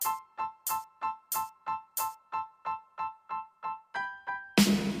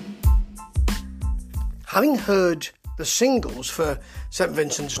having heard the singles for St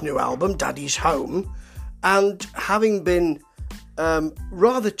Vincent's new album, Daddy's Home, and having been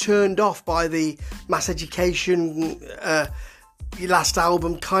rather turned off by the Mass Education last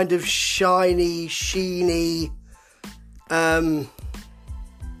album, kind of shiny, sheeny,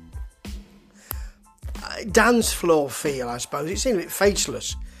 dance floor feel, I suppose. It seemed a bit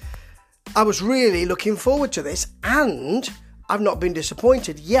faceless. I was really looking forward to this, and I've not been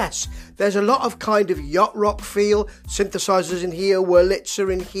disappointed. Yes, there's a lot of kind of yacht rock feel, synthesizers in here,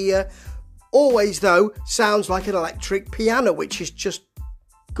 Wurlitzer in here. Always, though, sounds like an electric piano, which is just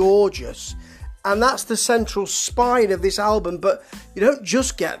gorgeous. And that's the central spine of this album, but you don't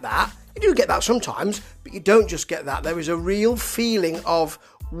just get that. You do get that sometimes, but you don't just get that. There is a real feeling of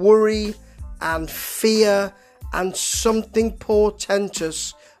worry and fear and something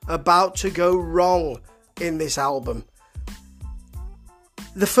portentous about to go wrong in this album.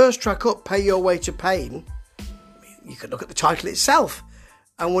 The first track up, Pay Your Way to Pain, you could look at the title itself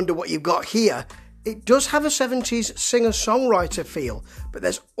and wonder what you've got here. It does have a 70s singer-songwriter feel, but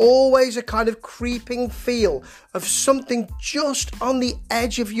there's always a kind of creeping feel of something just on the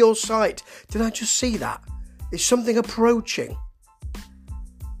edge of your sight. Did I just see that? Is something approaching?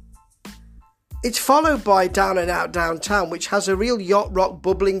 It's followed by Down and Out Downtown, which has a real yacht rock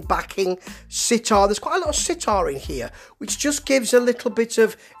bubbling backing sitar. There's quite a lot of sitar in here, which just gives a little bit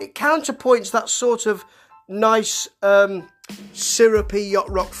of... It counterpoints that sort of nice syrupy yacht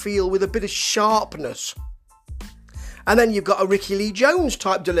rock feel with a bit of sharpness. And then you've got a Ricky Lee Jones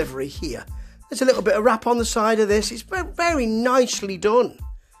type delivery here. There's a little bit of rap on the side of this. It's very, very nicely done.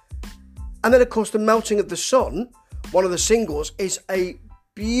 And then, of course, The Melting of the Sun, one of the singles, is a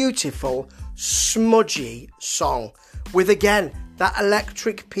beautiful, smudgy song with, again, that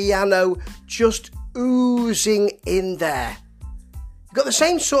electric piano just oozing in there. You've got the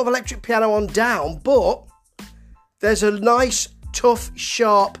same sort of electric piano on Down, but there's a nice, tough,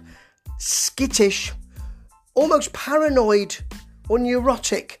 sharp, skittish, almost paranoid or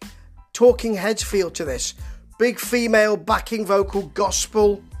neurotic Talking Heads feel to this. Big female backing vocal,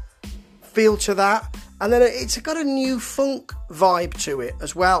 gospel feel to that. And then it's got a new funk vibe to it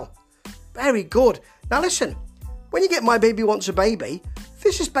as well. Very good. Now listen, when you get My Baby Wants a Baby,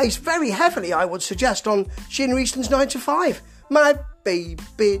 this is based very heavily, I would suggest, on Sheena Easton's 9 to 5. My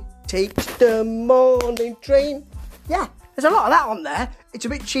baby takes the morning train. Yeah, there's a lot of that on there. It's a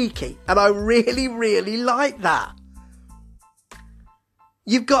bit cheeky, and I really, really like that.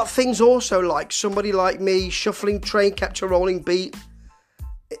 You've got things also like Somebody Like Me, Shuffling Train Kept a Rolling Beat.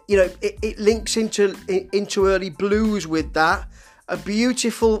 You know, it links into early blues with that. A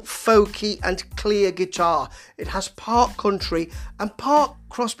beautiful, folky and clear guitar. It has part country and part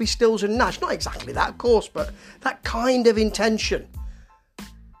Crosby, Stills and Nash. Not exactly that, of course, but that kind of intention.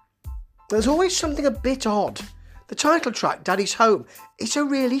 There's always something a bit odd. The title track, Daddy's Home, it's a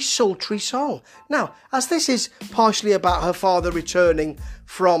really sultry song. Now, as this is partially about her father returning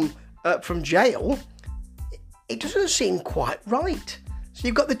from jail, it doesn't seem quite right. So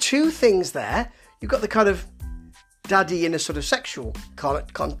you've got the two things there. You've got the kind of daddy in a sort of sexual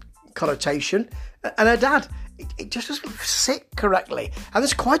connotation, and her dad. It just doesn't sit correctly. And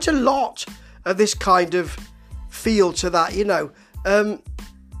there's quite a lot of this kind of feel to that, you know.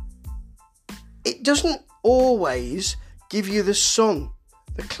 It doesn't always give you the sun.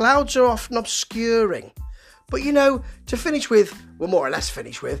 The clouds are often obscuring. But, you know, to finish with, well, more or less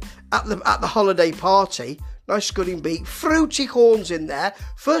finish with, at the holiday party, nice scudding beat, fruity horns in there.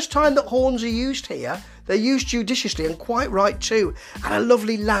 First time that horns are used here. They're used judiciously and quite right too. And a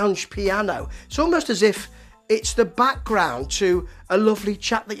lovely lounge piano. It's almost as if it's the background to a lovely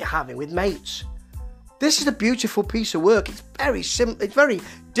chat that you're having with mates. This is a beautiful piece of work. It's very simple. It's very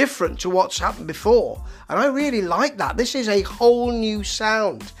different to what's happened before. And I really like that. This is a whole new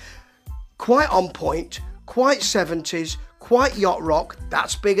sound. Quite on point, quite 70s, quite yacht rock.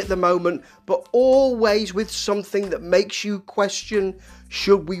 That's big at the moment, but always with something that makes you question,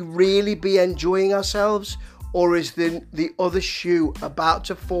 should we really be enjoying ourselves, or is the other shoe about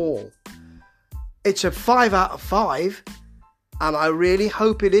to fall? It's a 5 out of 5, and I really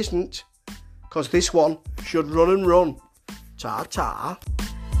hope it isn't, because this one should run and run. Ta-ta.